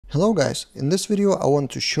Hello guys, in this video I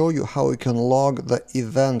want to show you how you can log the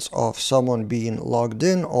events of someone being logged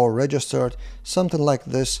in or registered, something like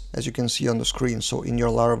this as you can see on the screen. So in your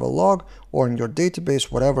Laravel log or in your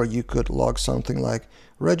database, whatever, you could log something like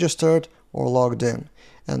registered or logged in.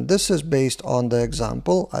 And this is based on the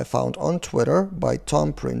example I found on Twitter by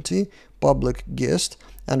Tom Printy, public gist.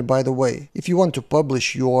 And by the way, if you want to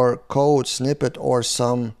publish your code snippet or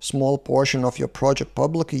some small portion of your project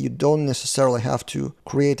publicly, you don't necessarily have to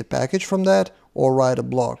create a package from that or write a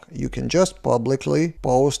blog. You can just publicly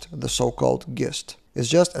post the so-called gist. It's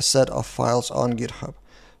just a set of files on GitHub.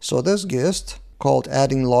 So this gist, called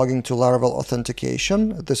adding logging to Laravel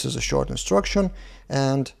authentication, this is a short instruction,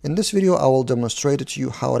 and in this video I will demonstrate to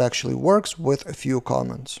you how it actually works with a few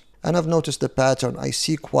comments. And I've noticed the pattern. I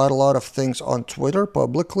see quite a lot of things on Twitter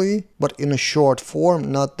publicly, but in a short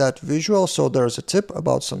form, not that visual. So there's a tip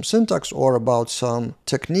about some syntax or about some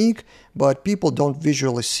technique, but people don't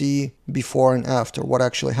visually see before and after what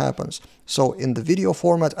actually happens. So in the video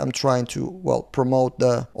format, I'm trying to, well, promote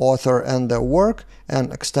the author and their work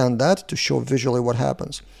and extend that to show visually what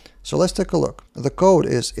happens. So let's take a look. The code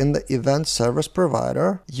is in the event service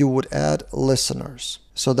provider. You would add listeners.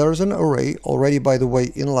 So there's an array already, by the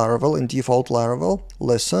way, in Laravel, in default Laravel,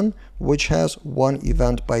 listen, which has one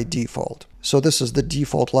event by default. So this is the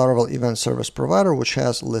default Laravel event service provider, which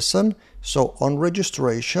has listen. So on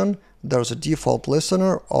registration, there's a default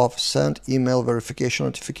listener of send email verification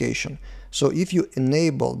notification. So if you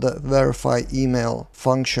enable the verify email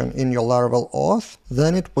function in your Laravel auth,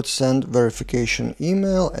 then it would send verification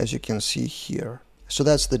email, as you can see here. So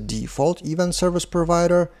that's the default event service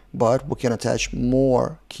provider, but we can attach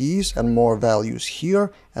more keys and more values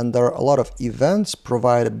here. And there are a lot of events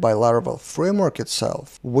provided by Laravel framework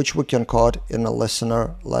itself, which we can code in a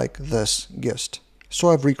listener like this gist.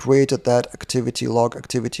 So I've recreated that activity log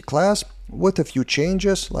activity class with a few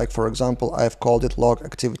changes. Like for example, I've called it log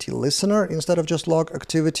activity listener instead of just log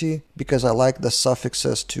activity, because I like the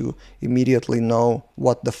suffixes to immediately know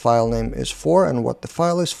what the file name is for and what the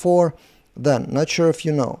file is for. Then, not sure if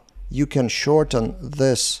you know, you can shorten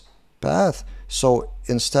this path. So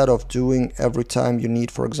instead of doing every time you need,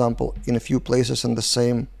 for example, in a few places in the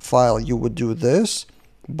same file, you would do this.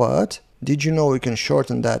 But did you know you can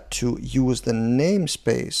shorten that to use the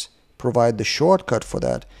namespace, provide the shortcut for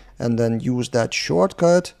that, and then use that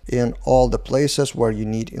shortcut in all the places where you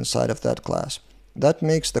need inside of that class. That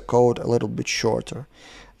makes the code a little bit shorter.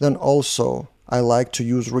 Then also, I like to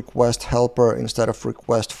use request helper instead of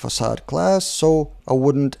request facade class, so I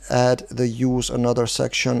wouldn't add the use another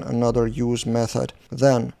section, another use method.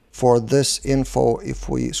 Then for this info, if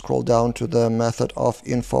we scroll down to the method of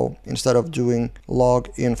info, instead of doing log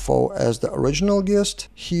info as the original gist,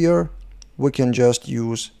 here we can just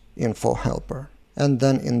use info helper. And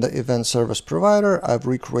then in the event service provider, I've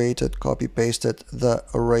recreated, copy-pasted the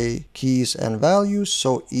array keys and values.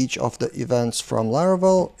 So each of the events from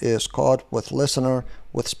Laravel is called with listener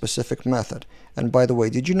with specific method. And by the way,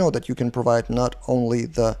 did you know that you can provide not only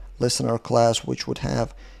the listener class, which would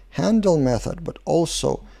have handle method, but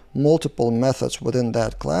also multiple methods within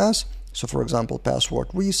that class? So for example, password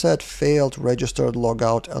reset, failed, registered,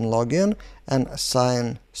 logout, and login, and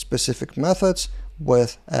assign specific methods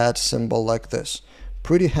with add symbol like this.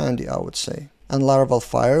 Pretty handy, I would say. And Laravel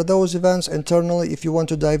fire those events internally if you want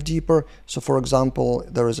to dive deeper. So for example,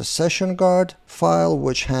 there is a session guard file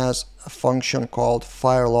which has a function called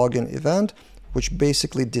fire login event, which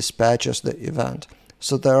basically dispatches the event.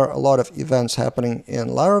 So there are a lot of events happening in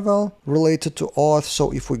Laravel related to auth.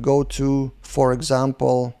 So if we go to, for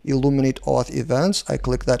example, illuminate auth events, I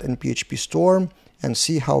click that in PHP Storm and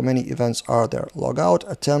see how many events are there. Logout,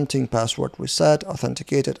 attempting, password reset,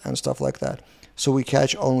 authenticated, and stuff like that. So we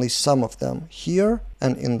catch only some of them here,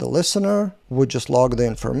 and in the listener, we just log the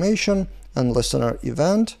information, and listener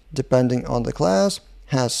event, depending on the class,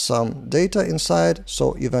 has some data inside.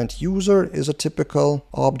 So event user is a typical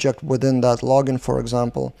object within that login, for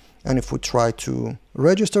example. And if we try to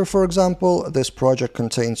register, for example, this project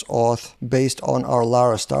contains auth based on our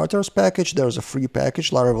Lara starters package. There's a free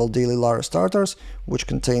package, Laravel Daily Lara Starters, which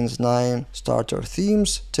contains 9 starter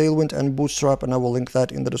themes, Tailwind and Bootstrap, and I will link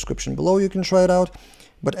that in the description below. You can try it out.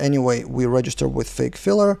 But anyway, we register with fake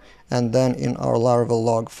filler, and then in our Laravel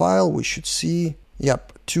log file, we should see,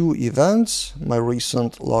 yep, 2 events, my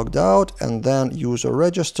recent logged out, and then user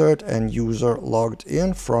registered and user logged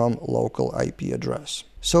in from local IP address.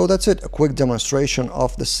 So that's it, a quick demonstration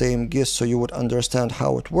of the same gist so you would understand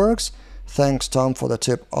how it works. Thanks Tom for the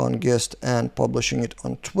tip on gist and publishing it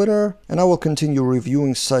on Twitter. And I will continue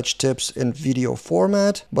reviewing such tips in video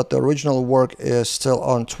format, but the original work is still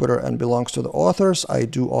on Twitter and belongs to the authors. I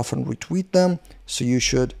do often retweet them. So you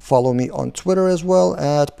should follow me on Twitter as well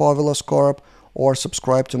at Pavelas or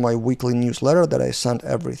subscribe to my weekly newsletter that I send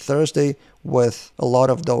every Thursday with a lot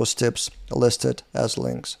of those tips listed as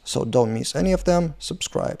links. So don't miss any of them,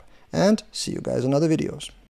 subscribe, and see you guys in other videos.